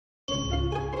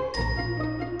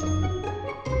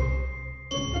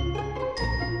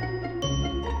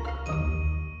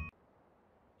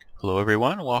Hello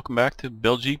everyone, welcome back to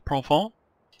Belgique Profonde.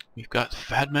 We've got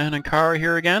Phaddman and Caravera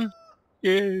here again.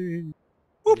 Yay!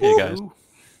 Okay guys.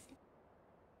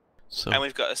 So And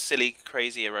we've got a silly,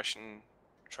 crazy Russian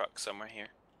truck somewhere here.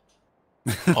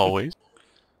 always.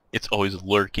 It's always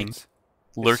lurking.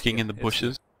 Lurking in the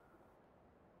bushes.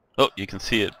 Oh, you can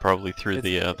see it probably through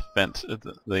the fence,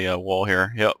 the wall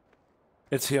here. Yep.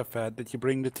 It's here, Fad. Did you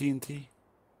bring the TNT?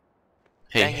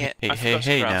 Dang Hey, it, hey, I hey, forgot to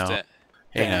hey craft now. it.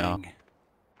 Hey now. Dang.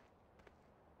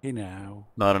 Hey now.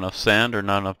 Not enough sand or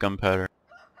not enough gunpowder?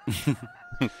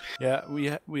 Yeah,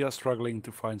 we are struggling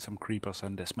to find some creepers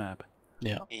on this map.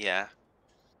 Yeah. Yeah.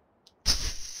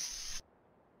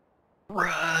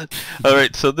 Run!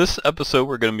 Alright, so this episode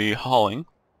we're going to be hauling.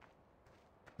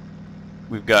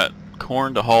 We've got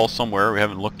corn to haul somewhere. We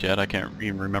haven't looked yet. I can't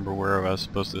even remember where I was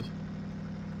supposed to.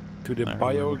 To the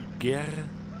Bioguerre?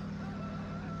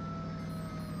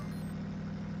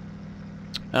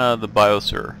 The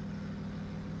Biosur.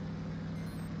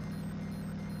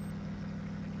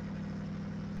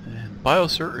 And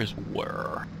Biosur is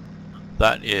where?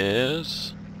 That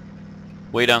is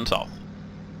way down south.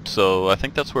 So I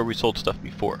think that's where we sold stuff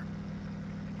before.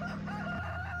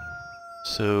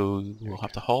 So we'll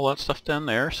have to haul that stuff down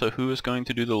there. So who is going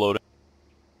to do the loading?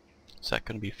 Is that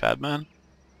going to be Phaddman?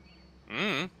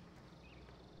 Oh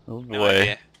boy. No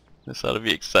idea. This ought to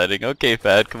be exciting. Okay,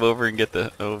 Phad, come over and get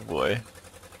the... Oh boy.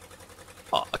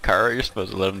 Aw, Kara, you're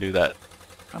supposed to let him do that.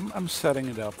 I'm setting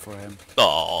it up for him.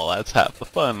 Oh, that's half the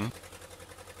fun.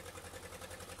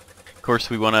 Of course,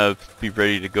 we want to be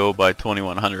ready to go by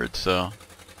 2100, so...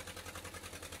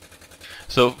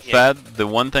 So, Yeah. Phad, the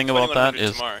one thing about that 2100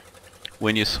 is tomorrow.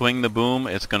 when you swing the boom,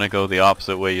 it's going to go the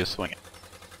opposite way you swing it.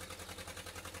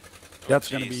 That's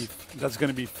jeez.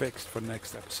 gonna be fixed for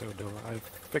next episode, though. I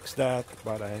fixed that,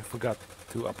 but I forgot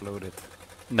to upload it.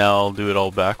 Now I'll do it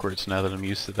all backwards now that I'm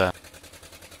used to that.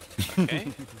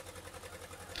 Okay.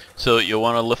 So you'll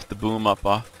want to lift the boom up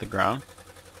off the ground.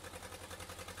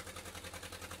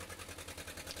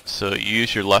 So you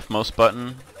use your leftmost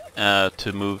button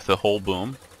to move the whole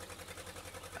boom.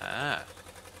 Ah.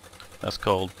 That's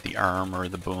called the arm or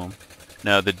the boom.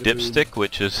 Now the dipstick,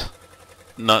 which is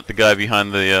not the guy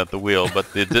behind the wheel,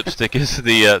 but the dipstick is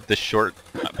the short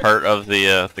part of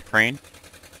the crane.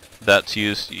 That's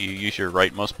used. You use your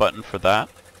rightmost button for that,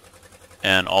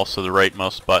 and also the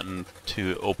rightmost button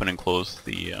to open and close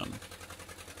the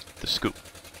scoop.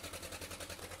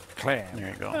 Clam. There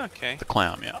you go. Okay. The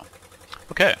clam, yeah.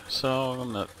 Okay,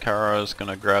 so Kara is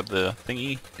gonna grab the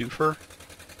thingy doofer.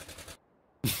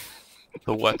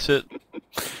 The what's it?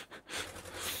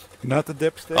 Not the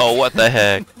dipstick. Oh, what the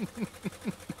heck?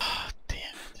 Oh, damn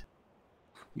it.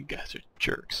 You guys are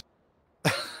jerks.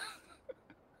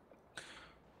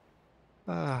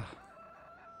 Ah.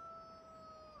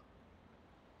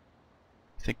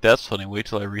 I think that's funny. Wait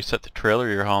till I reset the trailer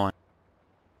you're hauling.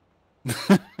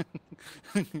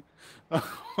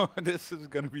 Oh, this is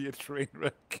gonna be a train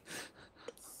wreck.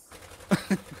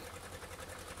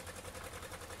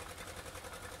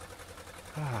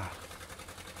 Ah.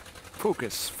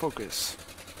 Focus, focus.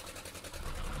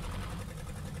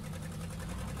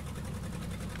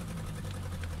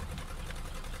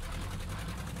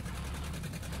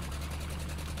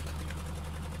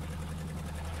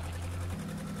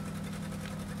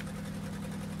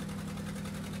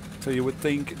 So you would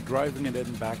think driving it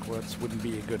in backwards wouldn't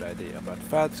be a good idea, but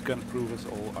Fad's gonna prove us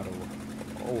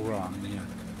all wrong, yeah.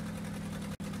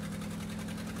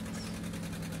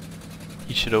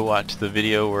 You should have watched the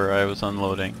video where I was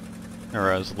unloading.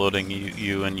 Or I was loading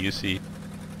you and UC.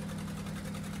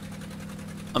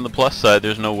 On the plus side,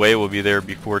 there's no way we'll be there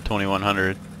before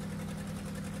 2100.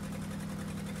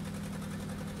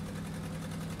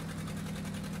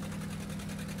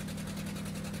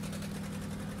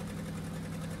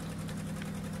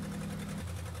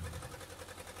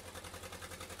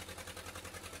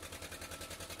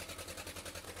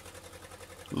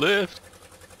 Lift!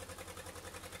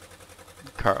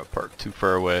 Car parked too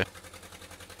far away.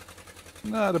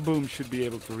 Nah, the boom should be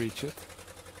able to reach it.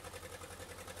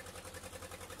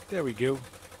 There we go.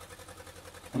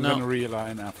 I'm No. gonna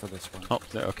realign after this one. Oh,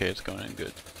 there, okay, it's going in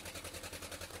good.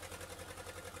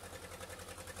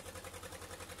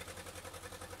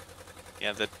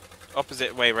 Yeah, the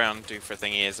opposite way round doofer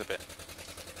thingy is a bit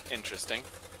interesting.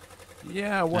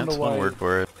 Yeah, I wonder That's why. one word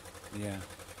for it. Yeah.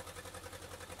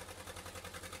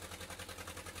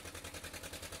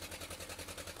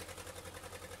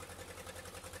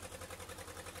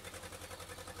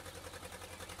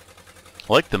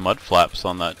 I like the mud flaps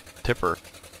on that tipper.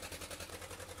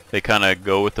 They kind of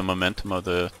go with the momentum of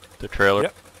the trailer.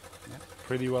 Yep. Yeah,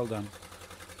 pretty well done.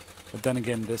 But then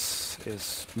again, this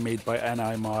is made by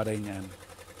NI modding and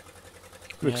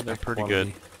you Yeah, they're expect pretty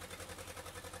quality. good.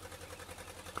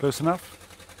 Close enough?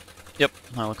 Yep,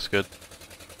 that looks good.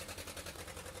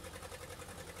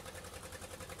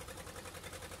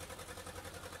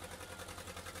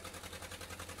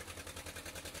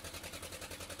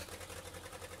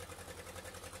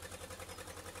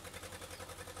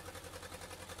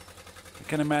 I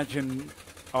can imagine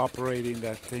operating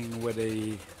that thing with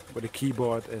a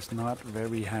keyboard is not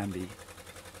very handy.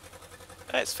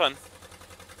 It's fun.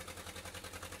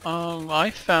 I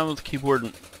found the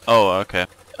keyboard. Oh, okay.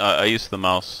 I use the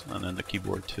mouse and then the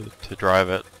keyboard to drive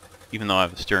it. Even though I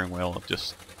have a steering wheel,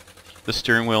 the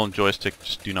steering wheel and joystick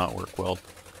just do not work well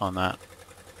on that.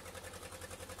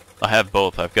 I have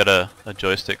both. I've got a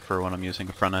joystick for when I'm using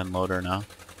a front end loader now,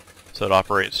 so it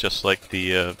operates just like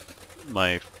the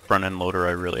my front end loader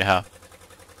I really have,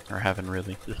 or have in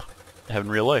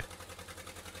real life.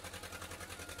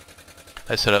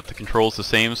 I set up the controls the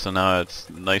same, so now it's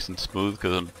nice and smooth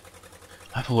because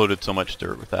I've loaded so much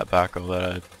dirt with that backhoe that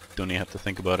I don't even have to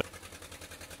think about it.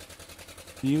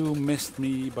 You missed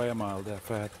me by a mile there,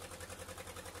 Fat.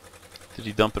 Did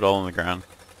you dump it all on the ground?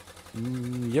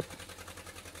 Yep.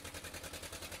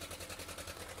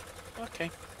 Okay.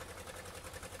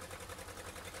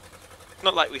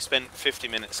 Not like we spent 50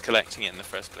 minutes collecting it in the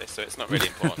first place, so it's not really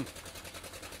important.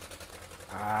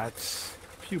 It's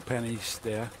a few pennies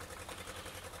there.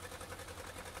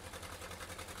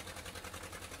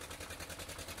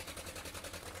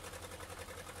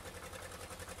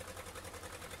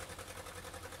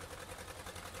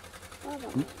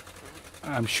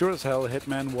 I'm sure as hell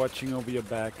Hitman watching over your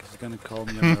back is gonna calm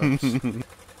your nerves.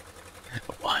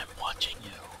 Oh, I'm watching you.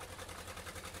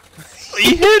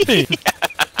 You hit me!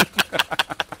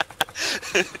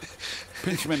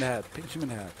 Pinch him in the head, pinch him in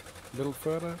the head. Little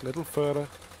further, little further.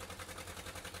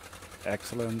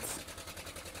 Excellent.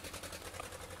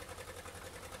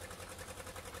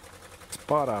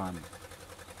 Spot on.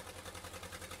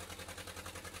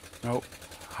 Now,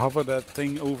 hover that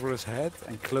thing over his head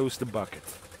and close the bucket.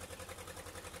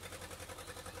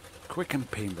 Quick and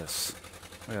painless.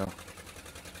 Well,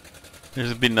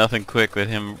 There's been nothing quick with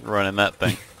him running that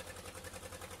thing.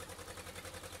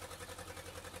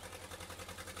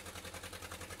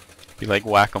 Be like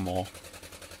whack-a-mole.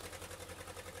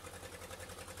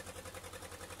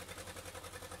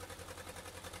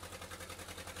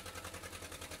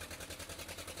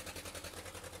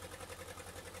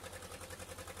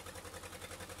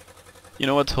 You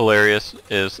know what's hilarious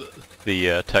is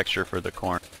the texture for the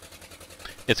corn.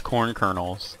 It's corn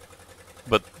kernels,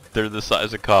 but they're the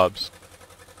size of cobs.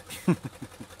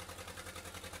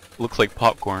 Looks like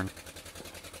popcorn.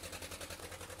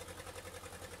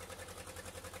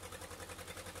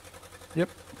 yep.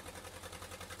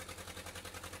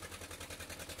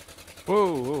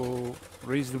 Whoa, whoa, whoa.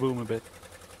 Raise the boom a bit.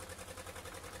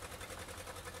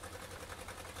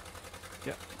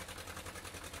 Yeah.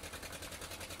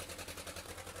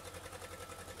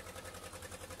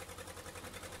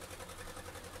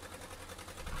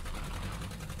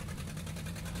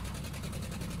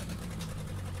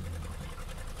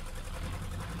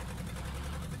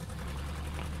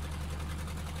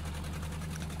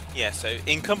 Yeah, so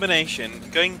in combination,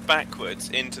 going backwards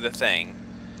into the thing,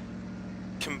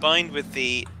 combined with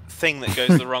the thing that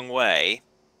goes the wrong way,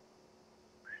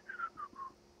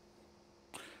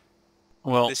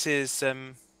 Well, this is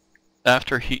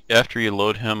after you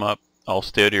load him up, I'll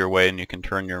stay out of your way and you can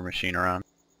turn your machine around.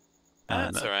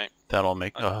 And that's alright. that'll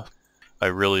make. I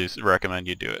really recommend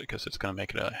you do it because it's gonna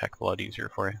make it a heck of a lot easier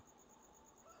for you.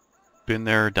 Been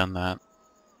there, done that.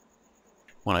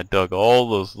 When I dug all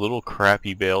those little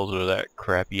crappy bales out of that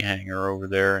crappy hangar over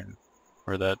there, and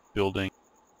or that building.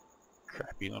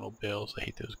 Crappy little bales. I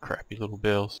hate those crappy little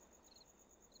bales.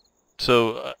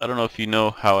 So I don't know if you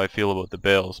know how I feel about the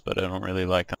bales, but I don't really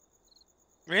like them.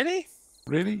 Really?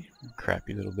 Really?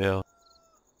 Crappy little bales.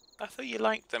 I thought you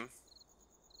liked them.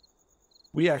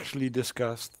 We actually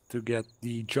discussed to get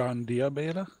the John Deere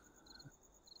baler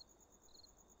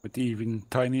with the even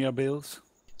tinier bales,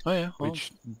 Oh yeah, well,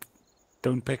 which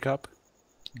don't pick up.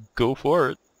 go for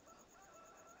it.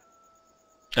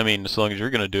 I mean, as long as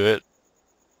you're gonna do it.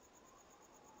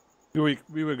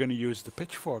 We were going to use the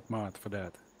pitchfork mod for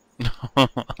that.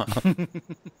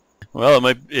 Well,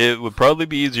 it would probably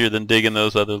be easier than digging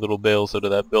those other little bales out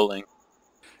of that building.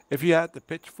 If you had the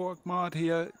pitchfork mod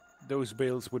here, those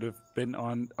bales would have been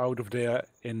out of there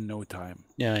in no time.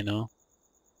 Yeah, I know.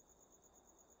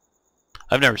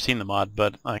 I've never seen the mod,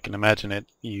 but I can imagine it.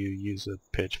 You use a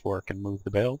pitchfork and move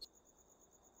the bales.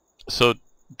 So,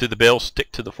 do the bales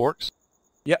stick to the forks?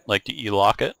 Yep. Like, do you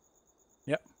lock it?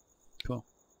 Yep.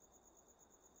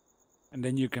 And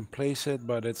then you can place it,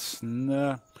 but it's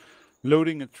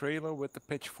loading a trailer with the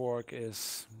pitchfork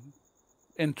is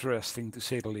interesting to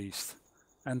say the least,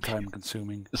 and time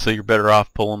consuming. So you're better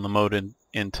off pulling the moat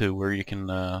into where you can,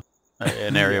 an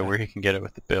area Yeah. where you can get it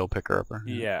with the bale picker upper.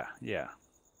 Yeah, yeah.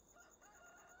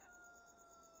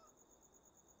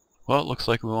 Well, it looks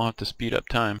like we won't have to speed up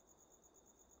time.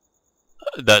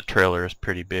 That trailer is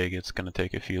pretty big. It's going to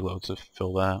take a few loads to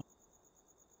fill that.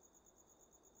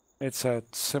 It's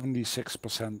at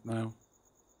 76% now.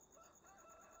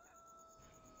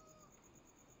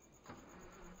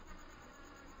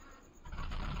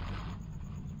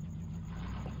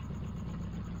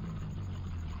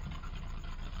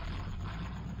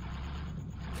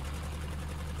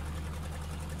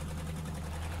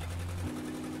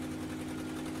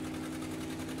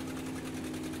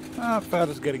 Fad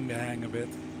is getting the hang of it.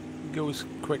 Goes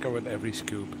quicker with every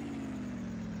scoop.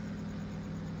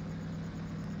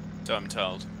 So I'm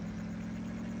told.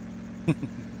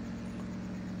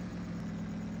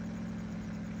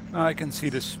 I can see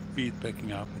the speed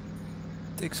picking up.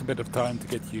 It takes a bit of time to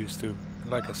get used to.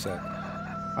 Like I said,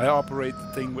 I operate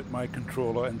the thing with my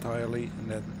controller entirely,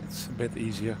 and then it's a bit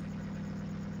easier.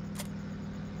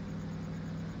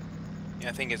 Yeah,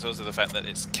 I think it's also the fact that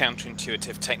it's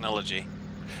counterintuitive technology.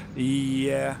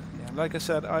 Yeah, like I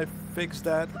said, I fixed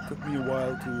that. It took me a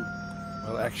while to,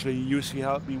 well, actually, UC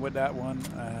helped me with that one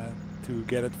to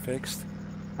get it fixed.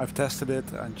 I've tested it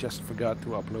and just forgot to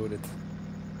upload it.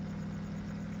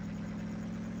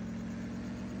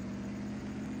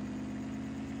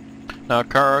 Now,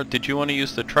 Cara, did you want to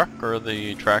use the truck or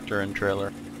the tractor and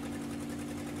trailer?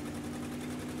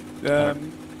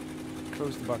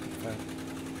 Close the bucket, Fad.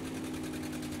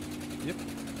 Yep.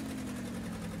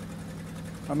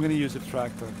 I'm gonna use the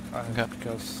tractor Okay.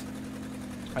 because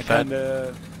I Fad?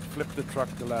 kinda flipped the truck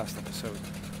the last episode.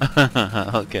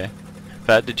 Okay.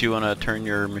 Fad, did you want to turn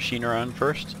your machine around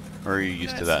first? Or are you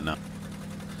used to Yes. that now?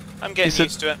 I'm getting said-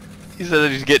 used to it. He said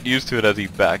that he's getting used to it as he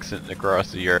backs it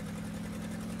across the yard.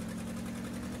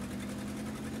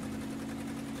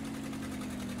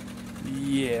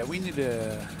 Yeah, we need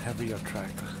a heavier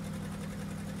tractor.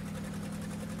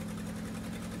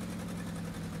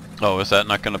 Oh, is that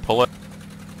not going to pull it?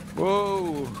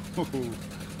 Whoa!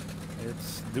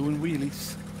 It's doing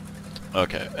wheelies.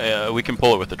 Okay, we can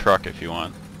pull it with the truck if you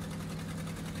want.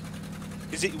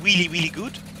 Is it really, really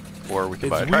good? Or we can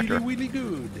It's buy a really, tractor. really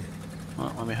good.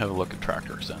 Well, let me have a look at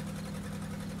tractors then.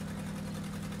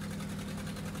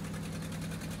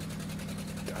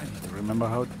 I need to remember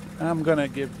how. I'm gonna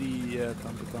give the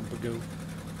Tampa go.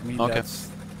 I mean, Okay. that's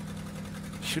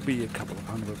should be a couple of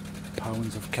 100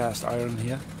 pounds of cast iron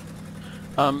here.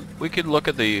 We could look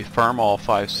at the Farmall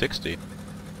 560.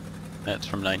 That's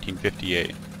from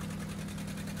 1958.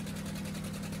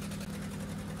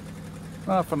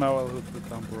 For now, I'll hook the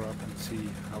Tampa up and see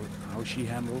how she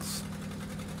handles.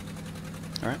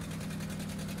 Alright.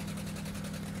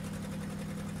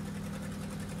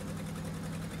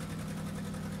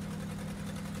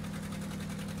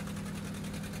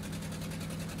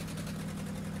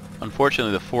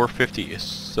 Unfortunately, the 450 is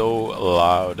so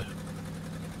loud.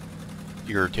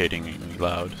 Irritatingly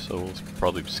loud, so we'll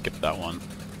probably skip that one.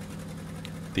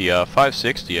 The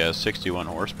 560 has 61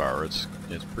 horsepower. It's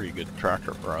a pretty good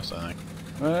tractor for us, I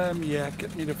think. Yeah,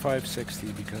 get me the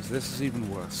 560 because this is even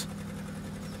worse.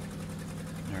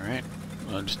 Alright.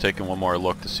 I'm just taking one more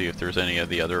look to see if there's any of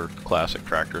the other classic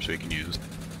tractors we can use.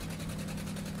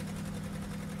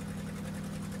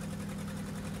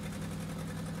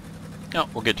 No,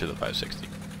 we'll get to the 560.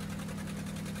 Do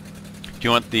you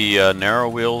want the narrow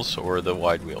wheels or the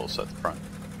wide wheels at the front?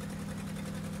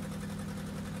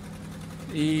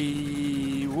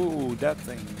 Whoa, that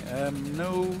thing.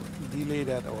 No, delay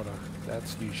that order.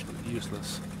 That's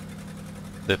useless.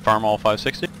 The Farmall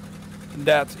 560?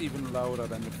 That's even louder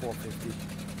than the 450.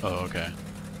 Oh, okay.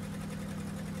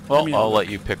 Well, I'll let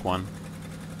you pick one.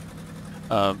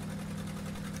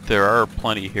 There are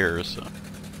plenty here, so...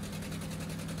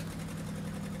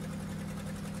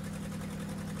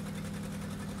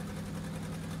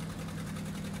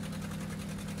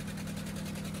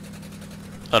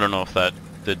 I don't know if the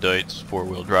Deutz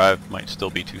four-wheel drive might still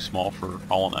be too small for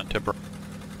hauling that tipper.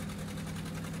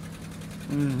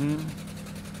 Mm-hmm.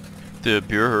 The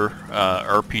Buer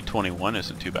RP21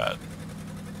 isn't too bad.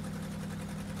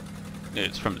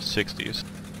 It's from the 60s.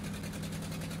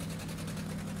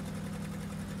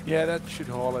 Yeah, that should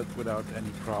haul it without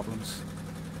any problems.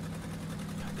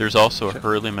 There's also a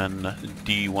Hurleyman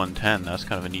D110. That's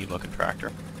kind of a neat looking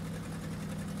tractor.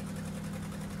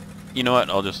 You know what?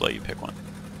 I'll just let you pick one.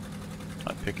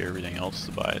 I pick everything else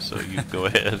to buy, so you go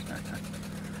ahead.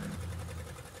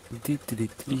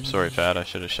 I'm sorry, Fad. I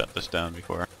should have shut this down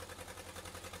before.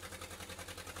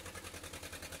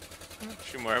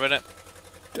 Shouldn't worry about it.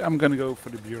 I'm gonna go for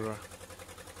the bureau.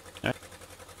 Okay.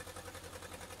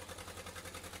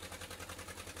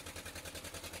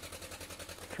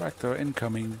 Tractor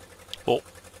incoming. Full.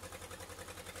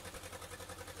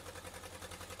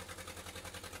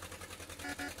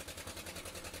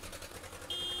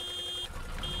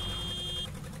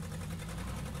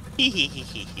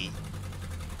 Hehehehe.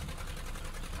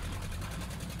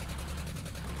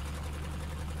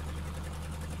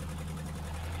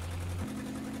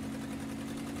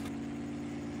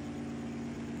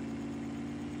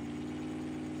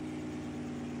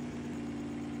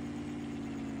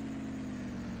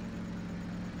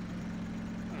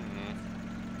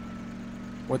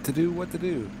 What to do, what to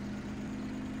do.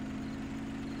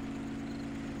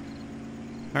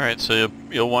 Alright, so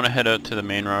you'll want to head out to the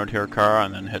main road here, Cara,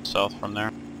 and then head south from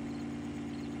there.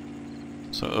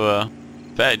 So,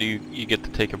 Fad, you get to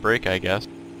take a break, I guess.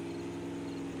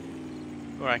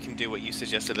 Or I can do what you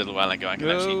suggested a little while ago. I can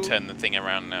actually turn the thing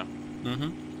around now.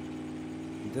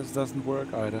 Mm-hmm. This doesn't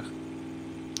work either.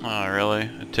 Oh, really?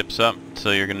 It tips up,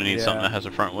 so you're going to need something that has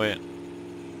a front weight.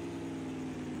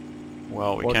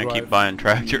 Well, we can't keep buying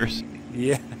tractors.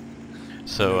 Yeah.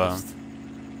 So,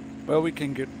 well, we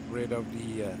can get rid of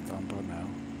the Tampa now.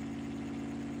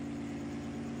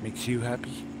 Makes you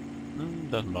happy?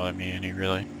 Doesn't bother me any,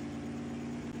 really.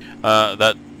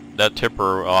 That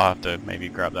tipper, I'll have to maybe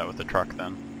grab that with the truck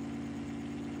then.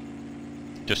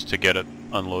 Just to get it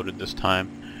unloaded this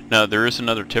time. Now, there is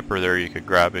another tipper there you could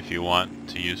grab if you want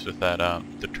to use with that,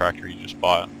 the tractor you just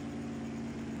bought.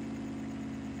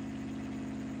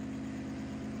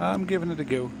 I'm giving it a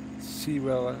go. See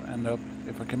where I end up.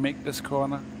 If I can make this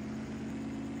corner.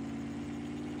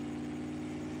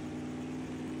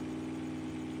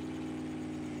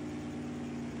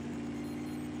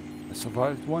 I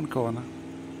survived one corner.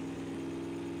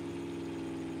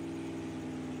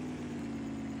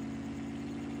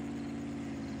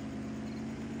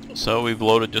 So we've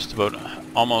loaded just about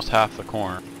almost half the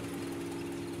corner.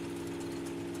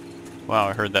 Wow,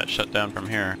 I heard that shut down from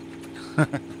here.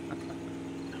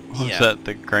 Was that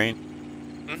the crane?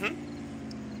 Mm-hmm.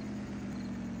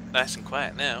 Nice and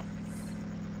quiet now.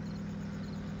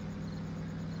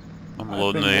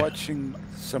 I've been watching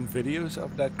some videos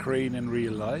of that crane in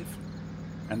real life,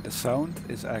 and the sound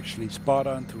is actually spot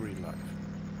on to real life.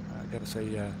 I gotta say,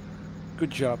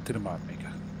 good job to the mod maker.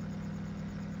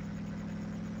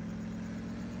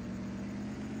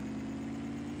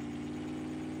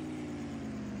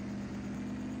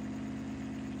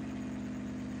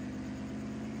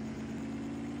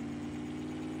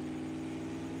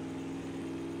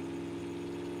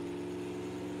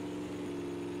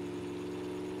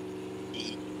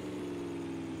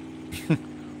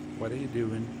 What are you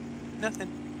doing? Nothing.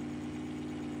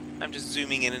 I'm just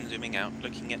zooming in and zooming out,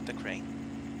 looking at the crane.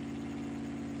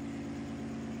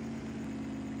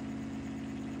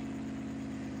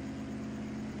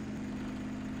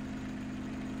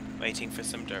 Waiting for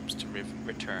some derps to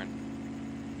return.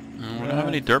 We don't have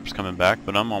any derps coming back,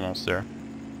 but I'm almost there.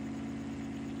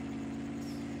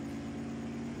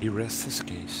 He rests his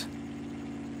case.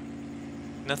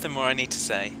 Nothing more I need to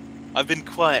say. I've been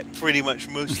quiet pretty much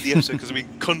most of the episode because I've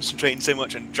been concentrating so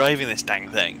much on driving this dang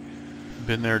thing.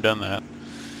 Been there, done that.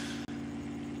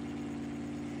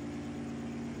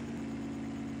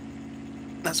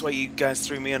 That's why you guys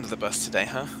threw me under the bus today,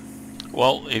 huh?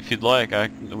 Well, if you'd like,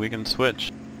 we can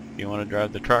switch. If you want to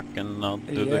drive the truck, and I'll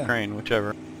do the crane,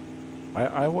 whichever.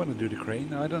 I want to do the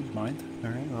crane. I don't mind.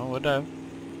 Alright, well, whatever.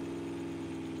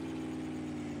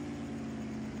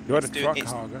 You're the truck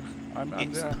hogger. I'm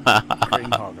the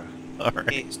crane hogger.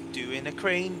 Alright. It's doing a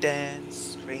crane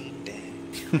dance, crane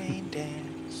dance, crane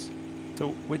dance. So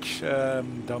which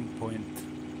dump point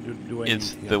do I need?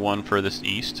 It's the one furthest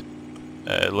east.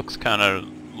 It looks kind of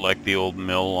like the old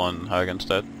mill on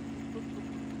Hagenstead.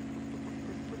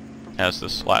 Has the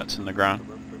slats in the ground.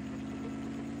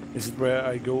 Is it where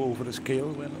I go over the scale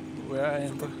where I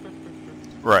enter?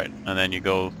 Right, and then you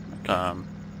go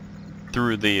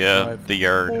through the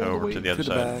yard over to the other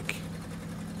side. Back.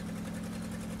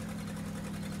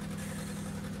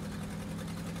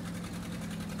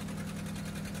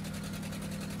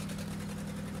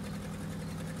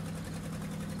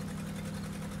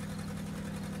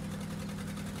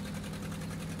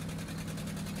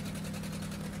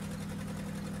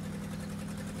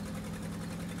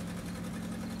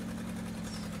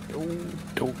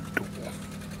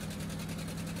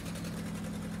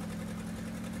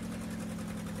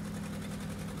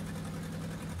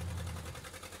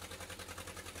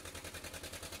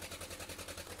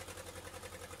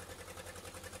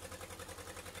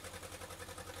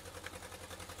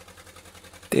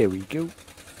 There we go.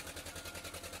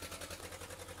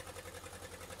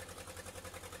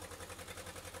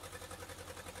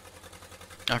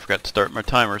 I forgot to start my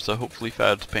timer, so hopefully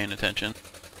Fad's paying attention.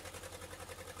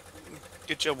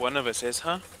 Good job one of us is,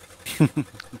 huh?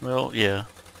 Well, yeah.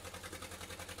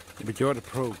 But you're the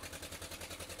pro.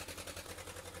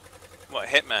 What,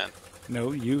 Hitman?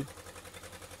 No, you.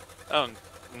 Oh,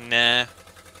 nah.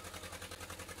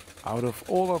 Out of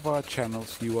all of our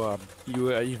channels, you are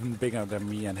even bigger than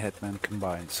me and Hetman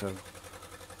combined. So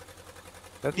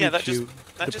that Yeah, makes that you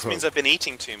that the just pro. means I've been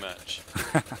eating too much.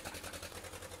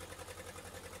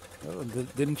 Well,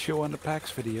 didn't show on the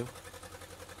PAX video.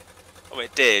 Oh,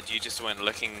 it did. You just weren't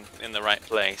looking in the right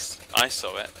place. I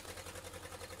saw it.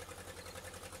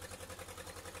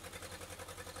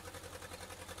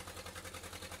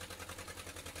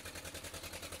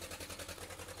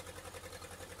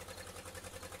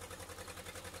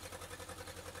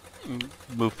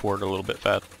 Move forward a little bit,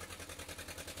 Fad.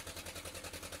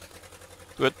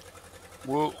 Good.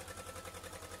 Whoa.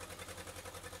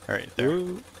 Alright, there.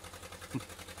 Whoa.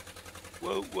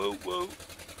 Whoa, whoa, whoa.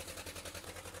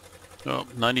 Oh,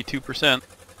 92%.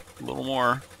 A little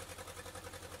more.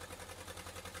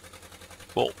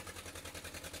 Full.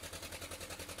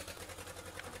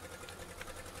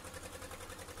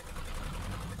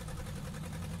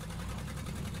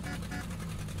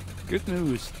 Good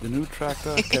news, the new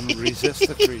tractor can resist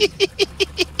the tree.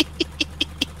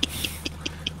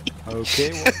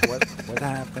 Okay, what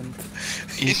happened?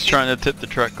 He's trying to tip the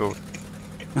truck over.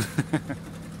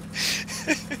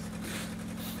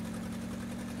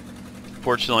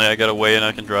 Fortunately, I got away and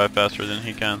I can drive faster than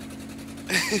he can.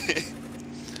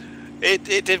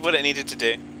 It did what it needed to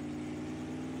do.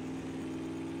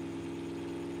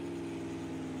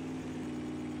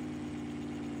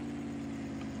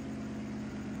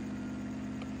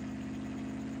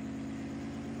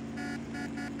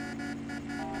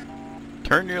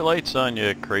 Turn your lights on,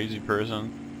 you crazy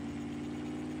person.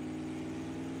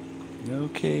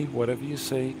 Okay, whatever you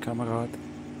say, camarade.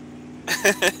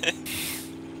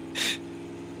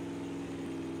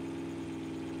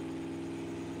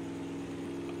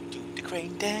 Do the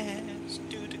crane dance,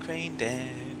 do the crane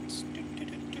dance. Do, do,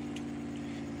 do, do, do.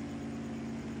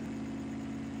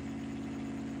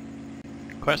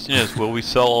 Question is, will we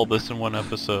sell all this in one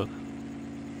episode?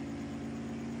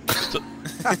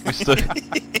 We still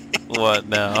what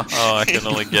now? Oh, I can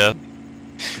only guess.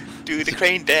 Do the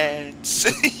crane dance.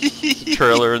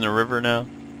 Trailer in the river now?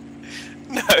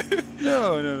 No.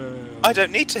 No. I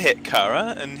don't need to hit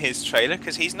Kara and his trailer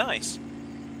because he's nice.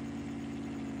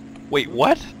 Wait,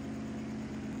 what?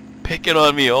 Picking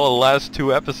on me all the last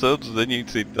 2 episodes, then you'd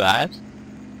see that?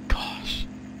 Gosh.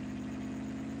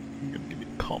 You're gonna give me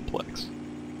a complex.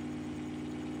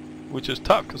 Which is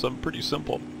tough, because I'm pretty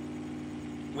simple.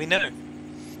 We know.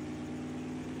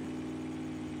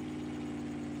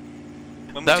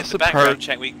 When we That's did the the background part-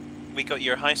 check, we got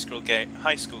your high school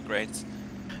grades.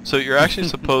 So you're actually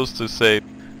supposed to say,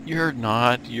 you're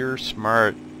not, you're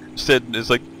smart. Instead, it's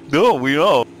like, no, we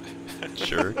know.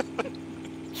 Sure.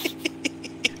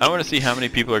 I want to see how many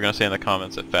people are going to say in the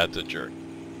comments that Fad's a jerk.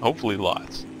 Hopefully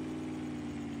lots.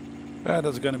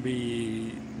 There's gonna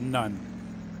be none.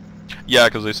 Yeah,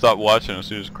 because they stopped watching as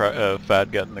soon as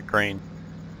Fad got in the crane.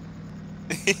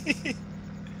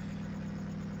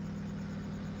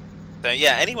 So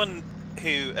yeah, anyone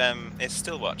who is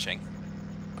still watching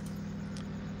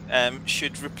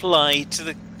should reply to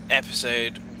the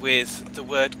episode with the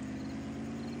word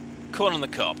 "corn on the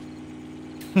cob."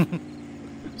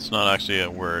 It's not actually a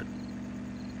word.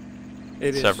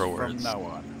 It is Several from words. now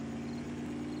on.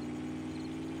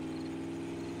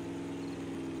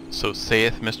 So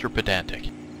saith Mr. Pedantic.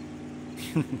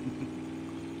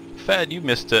 Fad, you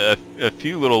missed a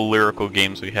few little lyrical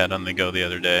games we had on the go the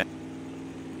other day.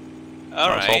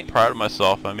 I was all Alright. proud of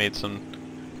myself. I did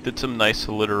some nice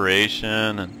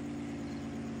alliteration,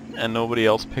 and nobody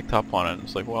else picked up on it.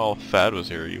 It's like, well, if Fad was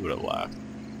here, you would have laughed.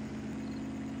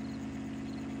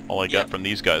 All I got Yep. from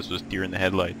these guys was deer in the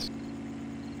headlights.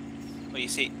 Well, you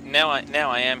see, now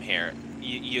I am here.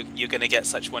 You're gonna get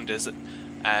such wonders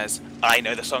as I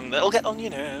know the song that'll get on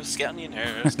your nerves, get on your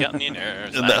nerves, get on your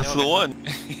nerves. And I that's know the one.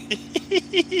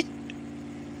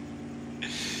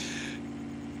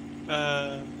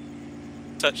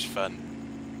 Such fun.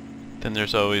 Then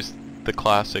there's always the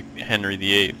classic Henry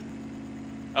VIII.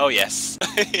 Oh yes.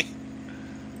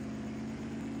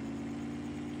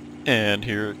 And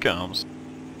here it comes.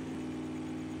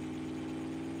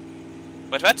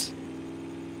 What?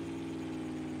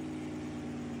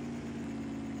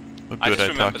 Oh, I good, just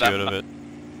I remember talked you that out of it.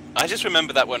 I just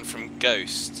remember that one from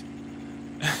Ghost.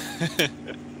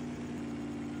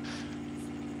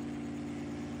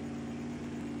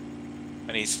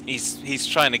 And he's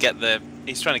trying to get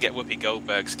Whoopi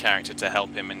Goldberg's character to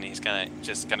help him, and he's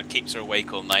just kind of keeps her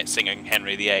awake all night singing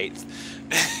Henry VIII.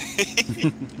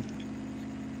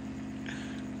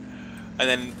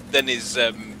 And then his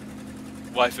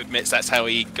wife admits that's how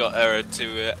he got her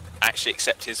to actually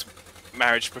accept his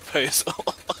marriage proposal.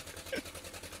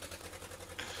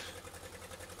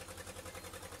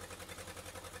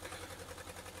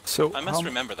 So I must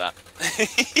remember that.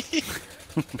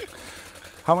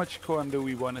 How much corn do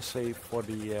we want to save for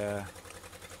the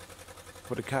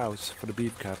cows, for the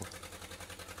beef cattle?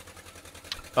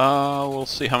 We'll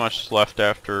see how much is left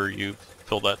after you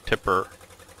fill that tipper.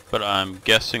 But I'm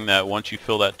guessing that once you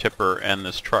fill that tipper and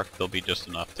this truck, there'll be just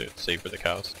enough to save for the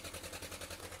cows.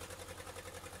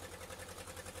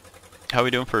 How are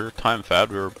we doing for time, Fad?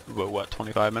 We were about, what,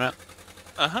 25 minutes?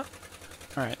 Uh-huh.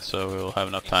 Alright, so we'll have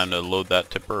enough time to load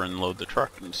that tipper and load the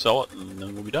truck and sell it, and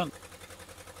then we'll be done.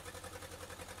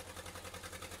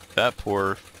 That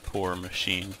poor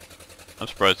machine. I'm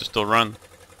surprised it still runs.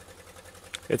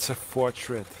 It's a Ford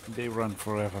Shred. They run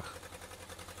forever.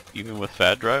 Even with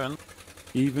Fad driving?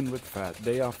 Even with Fad.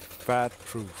 They are Fad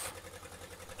proof.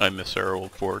 I miss our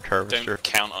old Ford Harvester. Don't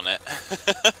count on it.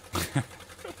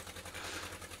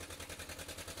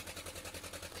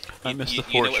 I miss the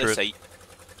Ford Shred. Say.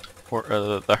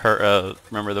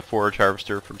 Remember the Ford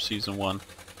Harvester from Season 1?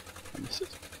 I miss it.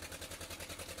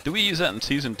 Did we use that in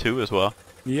Season 2 as well?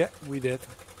 Yeah, we did.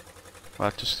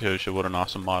 Well, that just shows you what an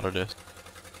awesome mod it is.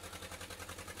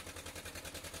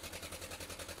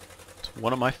 It's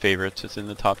one of my favorites. It's in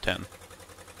the top 10.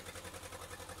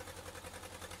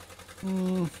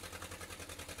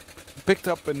 Picked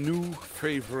up a new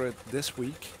favorite this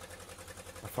week.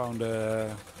 I found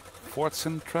a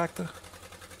Fordson tractor.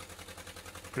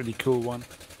 Pretty cool one.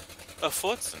 A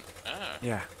Fordson? Ah.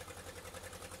 Yeah.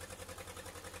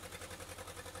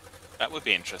 That would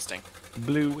be interesting.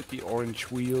 Blue with the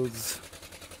orange wheels.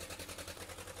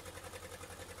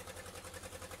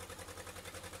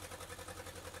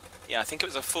 Yeah, I think it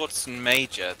was a Fordson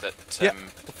Major that... yeah,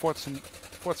 the Fordson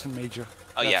Major.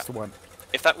 Oh, That's yeah. the one.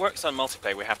 If that works on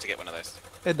multiplayer, we have to get one of those.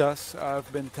 It does. I've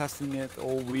been testing it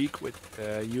all week with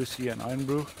UC and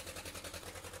Ironbrew.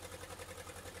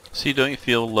 See, don't you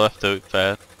feel left out,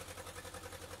 Fat?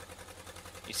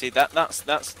 You see, that's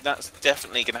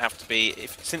definitely going to have to be...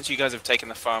 Since you guys have taken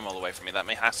the farm all away from me, that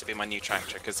has to be my new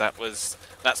tractor, because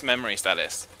that's memory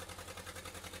status.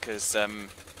 Because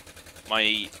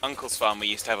my uncle's farm, we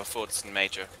used to have a Fordson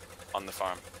Major on the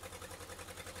farm.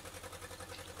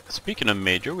 Speaking of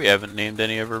Major, we haven't named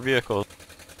any of our vehicles.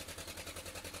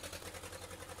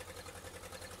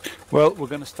 Well, we're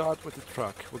going to start with the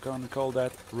truck. We're going to call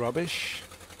that Rubbish.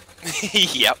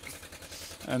 Yep.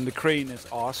 And the crane is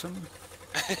Awesome.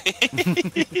 I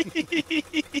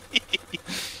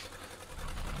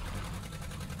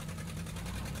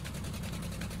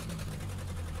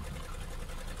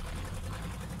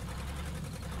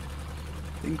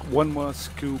think one more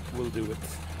scoop will do it.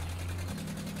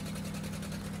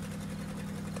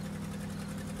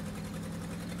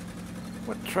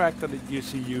 What tractor did you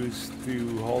use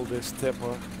to haul this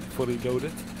tipper fully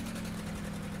loaded?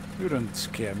 You don't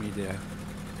scare me there.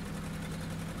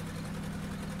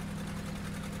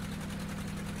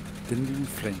 Didn't even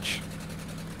flinch.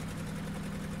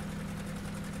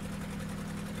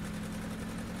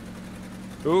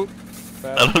 Oh,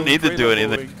 I don't need to do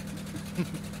anything.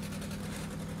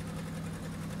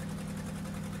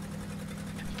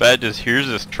 Fad just hears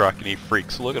this truck and he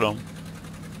freaks. Look at him.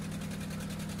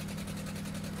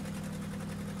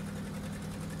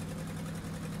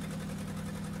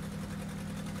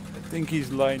 I think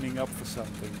he's lining up for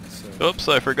something. So. Oops,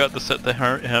 I forgot to set the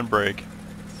handbrake.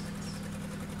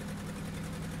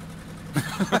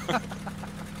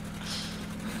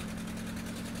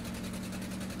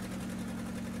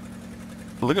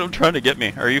 Look at him trying to get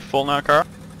me. Are you full now, Carl?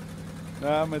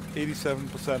 I'm at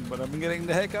 87%, but I'm getting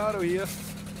the heck out of here.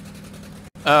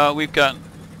 We've got...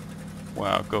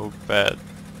 Wow, go bad.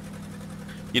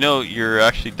 You know, you're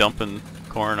actually dumping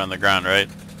corn on the ground, right?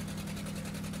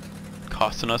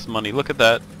 Costing us money. Look at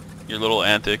that. Your little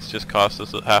antics just cost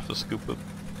us half a scoop of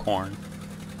corn.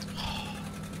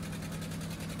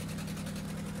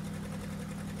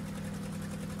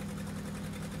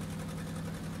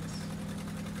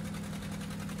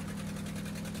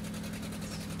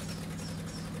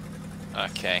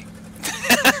 Okay.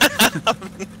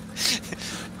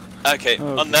 Okay,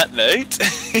 on that note...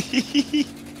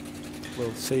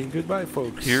 We'll say goodbye,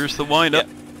 folks. Here's the wind-up.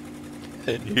 Yep.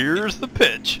 And here's the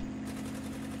pitch.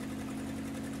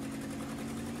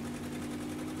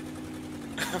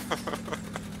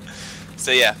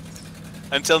 So yeah,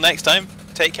 until next time,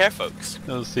 take care, folks.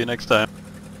 I'll see you next time.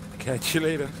 Catch you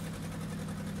later.